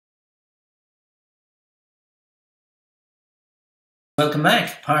Welcome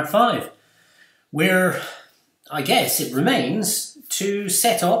back, part 5, where I guess it remains to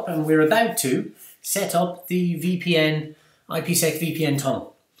set up, and we're about to set up the VPN, IPSec VPN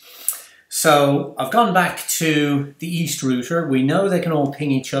tunnel. So I've gone back to the East router. We know they can all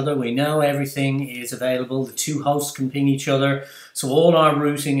ping each other. We know everything is available. The two hosts can ping each other. So all our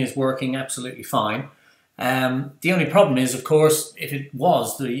routing is working absolutely fine. The only problem is, of course, if it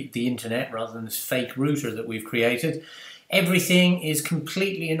was the internet rather than this fake router that we've created, everything is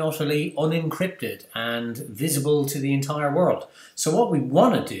completely and utterly unencrypted and visible to the entire world. So what we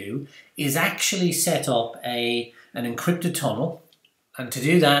want to do is actually set up an encrypted tunnel. And to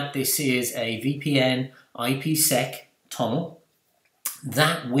do that, this is a VPN IPSec tunnel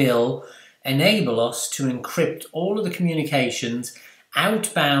that will enable us to encrypt all of the communications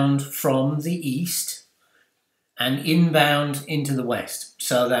outbound from the east and inbound into the west,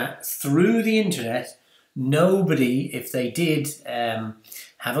 so that through the internet, nobody, if they did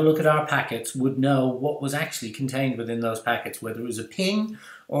have a look at our packets, would know what was actually contained within those packets, whether it was a ping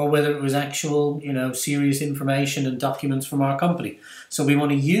or whether it was actual, serious information and documents from our company. So we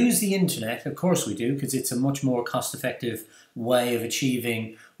want to use the internet, of course we do, because it's a much more cost-effective way of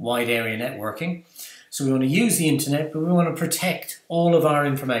achieving wide area networking. So we want to use the internet, but we want to protect all of our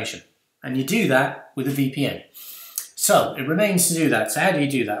information. And you do that with a VPN. So it remains to do that. So how do you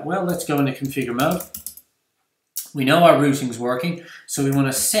do that? Well, let's go into configure mode. We know our routing's working, so we want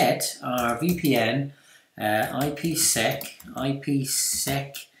to set our VPN IPSec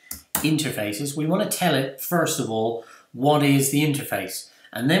interfaces. We want to tell it, first of all, what is the interface.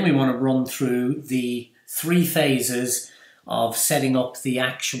 And then we want to run through the 3 phases of setting up the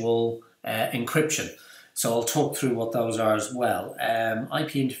actual encryption. So I'll talk through what those are as well.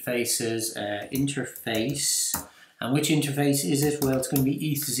 IP interfaces, interface. And which interface is it? Well, it's going to be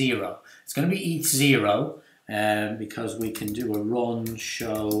ETH0. It's going to be ETH0. Because we can do a run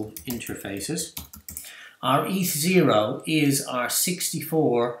show interfaces. Our ETH0 is our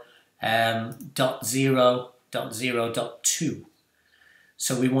 64.0.0.2.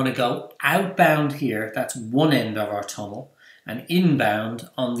 So we want to go outbound here, that's one end of our tunnel, and inbound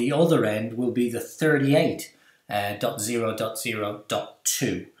on the other end will be the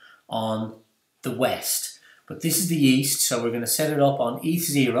 38.0.0.2 on the west. But this is the east, so we're going to set it up on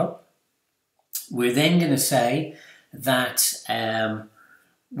ETH0. We're then going to say that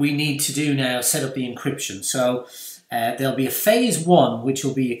we need to do now set up the encryption. So there'll be a phase 1, which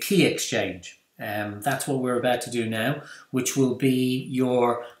will be a key exchange. That's what we're about to do now, which will be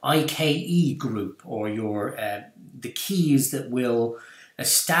your IKE group, or your the keys that will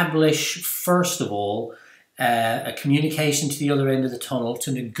establish, first of all, a communication to the other end of the tunnel to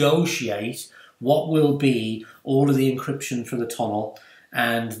negotiate what will be all of the encryption for the tunnel.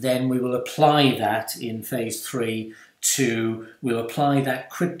 And then we will apply that in phase 3 we'll apply that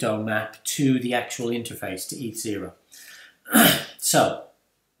crypto map to the actual interface, to ETH0. So,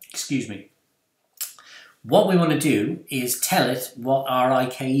 excuse me. What we want to do is tell it what our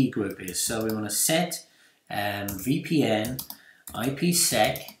IKE group is. So we want to set VPN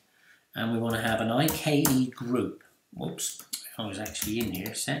IPSec, and we want to have an IKE group. Whoops, I was actually in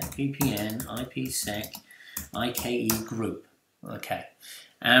here. Set VPN IPSec IKE group. Okay,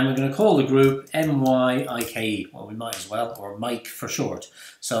 and we're going to call the group MYIKE. Well, we might as well, or Mike for short.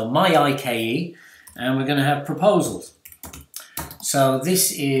 So MyIKE, and we're going to have proposals. So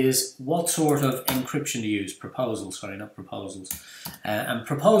this is what sort of encryption to use. Proposals, sorry, not proposals. And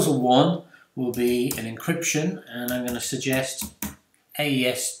proposal 1 will be an encryption, and I'm going to suggest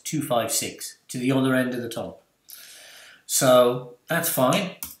AES 256 to the other end of the tunnel. So that's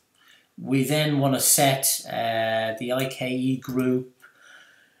fine. We then want to set the IKE group.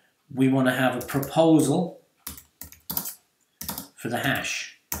 We want to have a proposal for the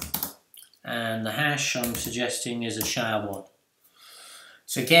hash. And the hash I'm suggesting is a SHA-1.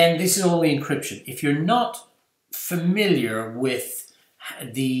 So again, this is all the encryption. If you're not familiar with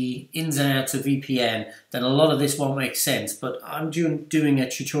the ins and outs of VPN, then a lot of this won't make sense. But I'm doing a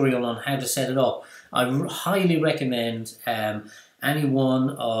tutorial on how to set it up. I highly recommend any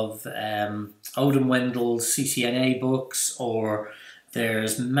one of Odin Wendell's CCNA books, or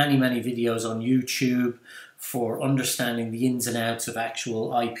there's many videos on YouTube for understanding the ins and outs of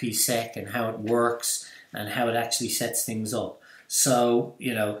actual IPSec and how it works and how it actually sets things up. So,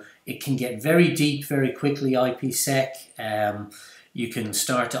 it can get very deep very quickly, IPSec. You can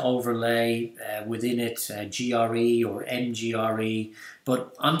start to overlay within it GRE or MGRE,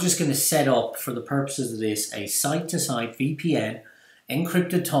 but I'm just going to set up, for the purposes of this, a site-to-site VPN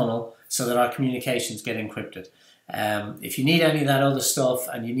encrypted tunnel so that our communications get encrypted. If you need any of that other stuff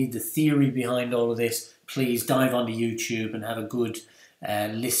and you need the theory behind all of this, please dive onto YouTube and have a good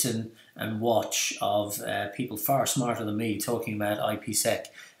listen and watch of people far smarter than me talking about IPSec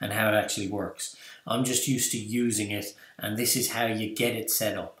and how it actually works. I'm just used to using it, and this is how you get it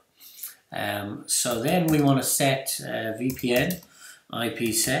set up. So then we want to set VPN,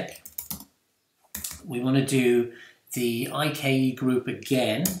 IPSec. We want to do the IKE group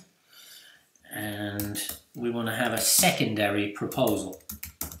again, and we want to have a secondary proposal.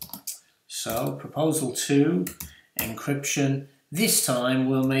 So proposal 2, encryption. This time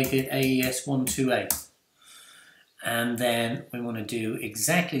we'll make it AES 128. And then we want to do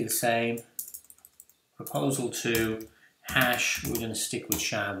exactly the same. Proposal 2, hash, we're going to stick with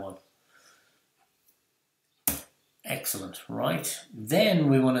SHA-1. Excellent, right. Then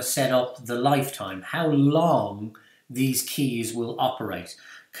we want to set up the lifetime, how long these keys will operate,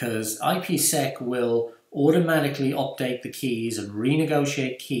 because IPSec will automatically update the keys and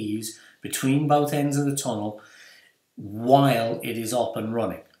renegotiate keys between both ends of the tunnel while it is up and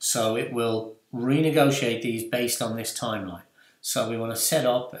running. So it will renegotiate these based on this timeline. So we want to set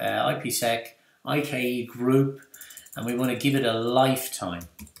up IPSec IKE group, and we want to give it a lifetime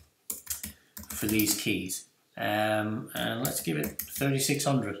for these keys. And let's give it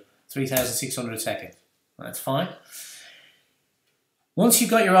 3,600 seconds. That's fine. Once you've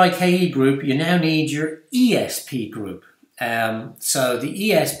got your IKE group, you now need your ESP group. So the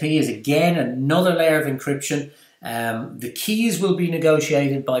ESP is again another layer of encryption. The keys will be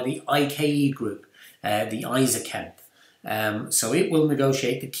negotiated by the IKE group, the ISA account. So it will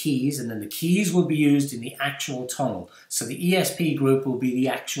negotiate the keys, and then the keys will be used in the actual tunnel. So the ESP group will be the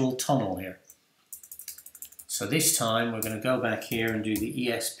actual tunnel here. So this time we're going to go back here and do the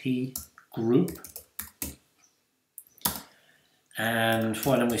ESP group. And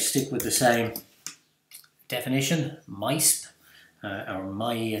why don't we stick with the same definition, MISP, or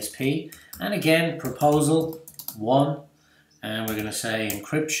MyESP. And again, proposal 1, and we're going to say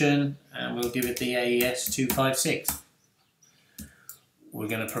encryption, and we'll give it the AES 256. We're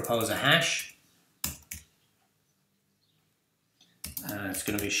going to propose a hash. It's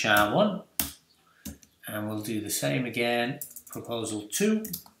going to be SHA-1. And we'll do the same again, proposal 2,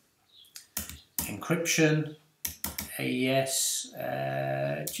 encryption, AES,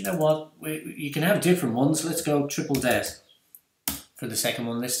 do you know what, you can have different ones. Let's go triple des for the second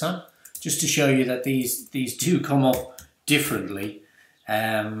one this time, just to show you that these do come up differently,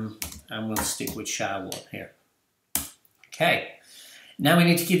 and we'll stick with SHA-1 here. Okay, now we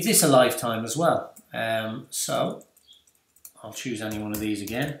need to give this a lifetime as well, so I'll choose any one of these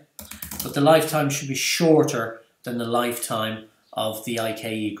again. But the lifetime should be shorter than the lifetime of the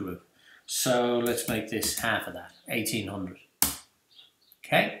IKE group. So let's make this half of that, 1800.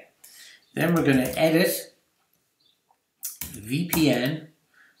 Okay, then we're going to edit VPN,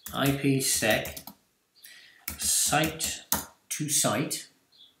 IPSec, site to site,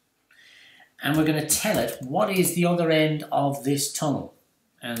 and we're going to tell it what is the other end of this tunnel.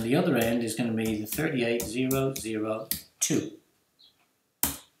 And the other end is going to be the 38002.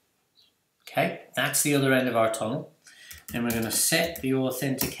 Okay, that's the other end of our tunnel. And we're going to set the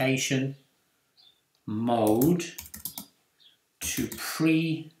authentication mode to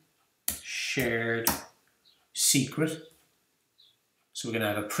pre-shared secret. So we're going to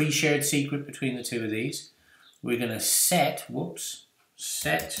have a pre-shared secret between the two of these. We're going to set,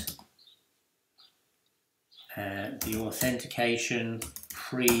 the authentication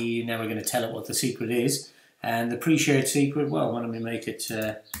pre, now we're going to tell it what the secret is. And the pre-shared secret, well, why don't we make it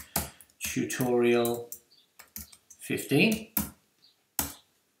tutorial 15.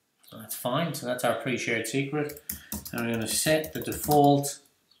 That's fine, so that's our pre-shared secret. And we're going to set the default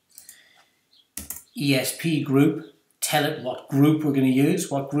ESP group, tell it what group we're going to use.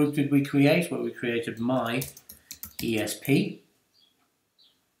 What group did we create? Well, we created my ESP.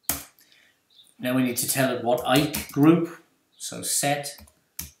 Now we need to tell it what IKE group, so set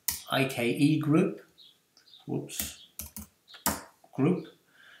IKE group, group.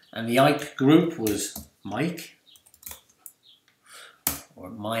 And the IKE group was Mike, or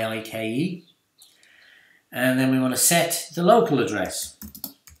my IKE. And then we want to set the local address,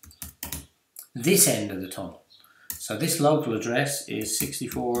 this end of the tunnel. So this local address is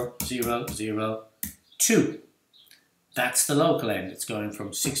 64002. That's the local end. It's going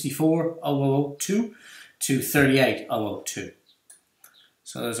from 64002 to 38002.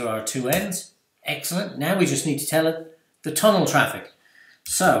 So those are our two ends. Excellent. Now we just need to tell it the tunnel traffic.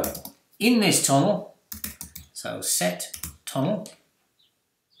 So in this tunnel, so set tunnel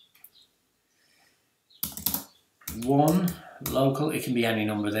 1 local, it can be any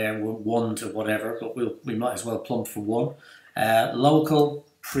number there, 1 to whatever, but we might as well plump for 1. Local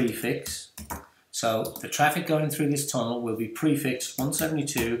prefix. So the traffic going through this tunnel will be prefixed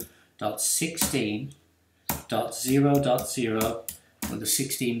 172.16.0.0 with a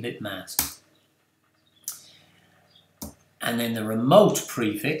 16-bit mask. And then the remote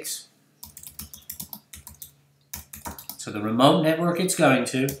prefix, so the remote network it's going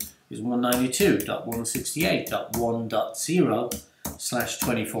to is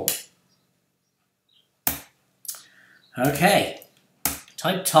 192.168.1.0/24. Okay,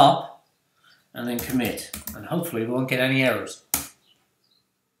 type top and then commit, and hopefully we won't get any errors.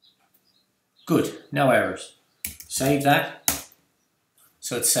 Good, no errors. Save that.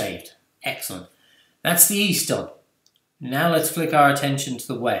 So it's saved. Excellent. That's the east done. Now let's flick our attention to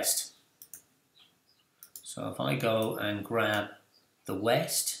the west. So if I go and grab the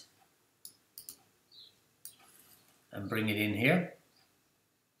west and bring it in here.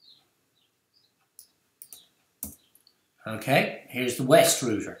 Okay, here's the west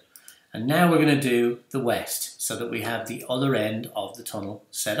router. And now we're going to do the west so that we have the other end of the tunnel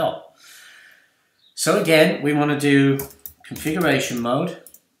set up. So again, we want to do configuration mode.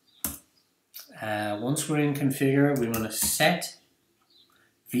 Once we're in configure, we want to set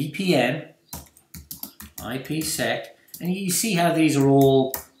VPN, IPSec, and you see how these are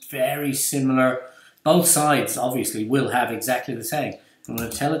all very similar. Both sides obviously will have exactly the same. I'm going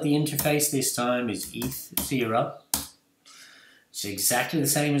to tell it the interface this time is ETH0. It's exactly the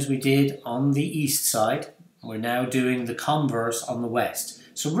same as we did on the east side. We're now doing the converse on the west.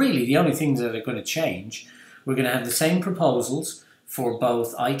 So really the only things that are going to change, we're going to have the same proposals for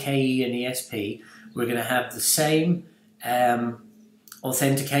both IKE and ESP. We're going to have the same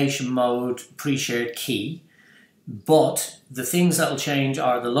authentication mode pre-shared key, but the things that will change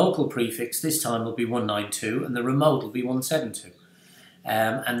are the local prefix this time will be 192 and the remote will be 172.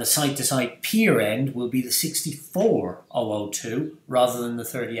 And the site-to-site peer end will be the 64002 rather than the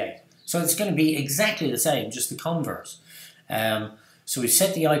 38. So it's going to be exactly the same, just the converse. So we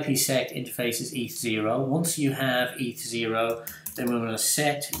set the IPSec interface as ETH0. Once you have ETH0, then we're going to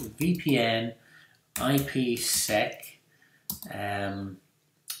set VPN IPSec.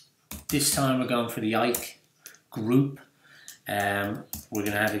 This time we're going for the IKE group. We're going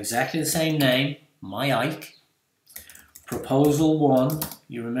to have exactly the same name, my IKE. Proposal 1,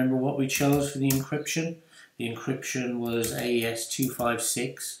 you remember what we chose for the encryption? The encryption was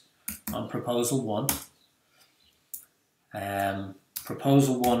AES-256 on proposal 1.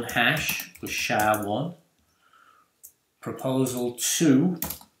 Proposal 1 hash was SHA-1. Proposal 2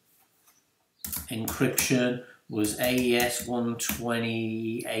 encryption was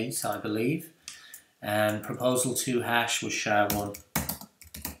AES-128, I believe. And proposal 2 hash was SHA-1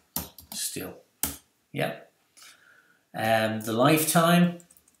 still. Yep. The lifetimes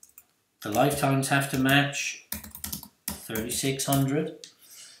have to match 3600.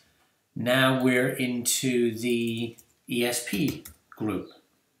 Now we're into the ESP group.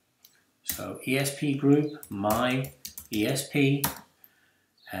 So ESP group, my ESP,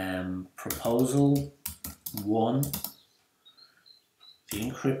 proposal 1, the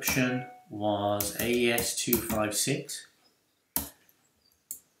encryption was AES-256,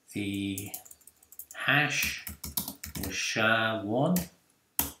 the hash was SHA-1,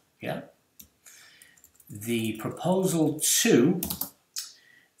 yeah. The proposal 2,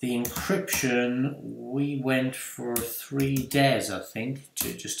 the encryption, we went for 3 DES, I think,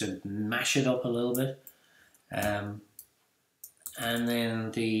 just to mash it up a little bit. And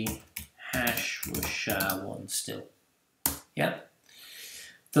then the hash was SHA-1 still. Yeah.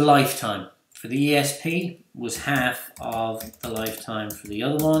 The lifetime for the ESP was half of the lifetime for the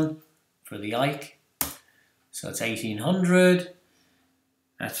other one, for the IKE. So it's 1800.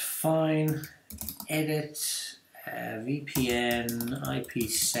 That's fine. Edit. VPN,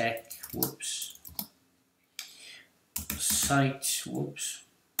 IPSec, whoops, site, whoops,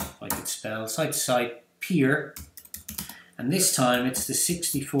 if I could spell, site-to-site peer, and this time it's the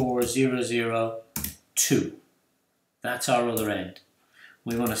 64002. That's our other end.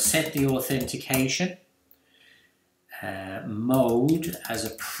 We want to set the authentication mode as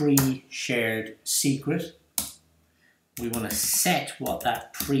a pre-shared secret. We want to set what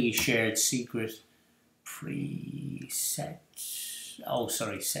that pre-shared secret set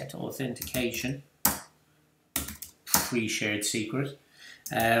authentication pre-shared secret.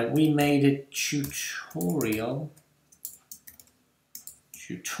 We made it tutorial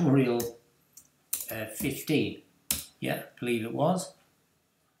 15. Yeah, I believe it was.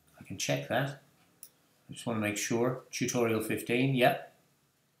 I can check that. I just want to make sure. Tutorial 15, yeah.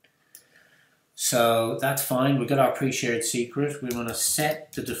 So that's fine. We've got our pre-shared secret. We want to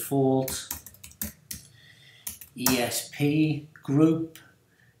set the default ESP group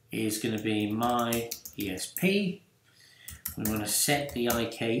is going to be my ESP. We want to set the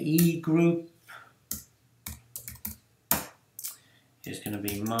IKE group is going to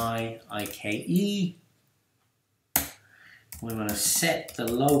be my IKE. We want to set the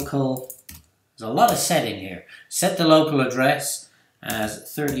local, there's a lot of setting here. Set the local address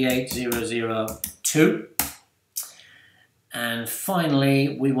as 38002. And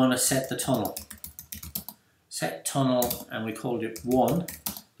finally, we want to set the tunnel. Set tunnel, and we called it 1.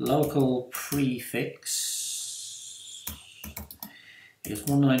 Local prefix is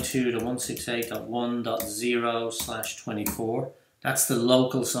 192.168.1.0/24. That's the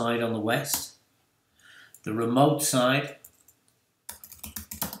local side on the west. The remote side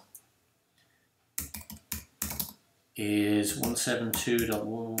is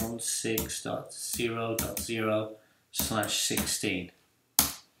 172.116.0.0/16.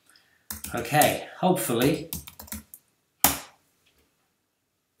 Okay, hopefully.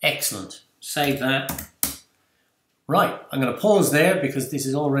 Excellent. Save that. Right, I'm going to pause there because this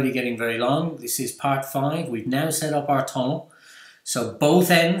is already getting very long. This is part 5. We've now set up our tunnel. So both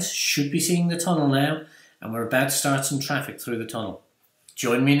ends should be seeing the tunnel now, and we're about to start some traffic through the tunnel.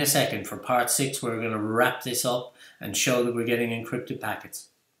 Join me in a second for part 6, where we're going to wrap this up and show that we're getting encrypted packets.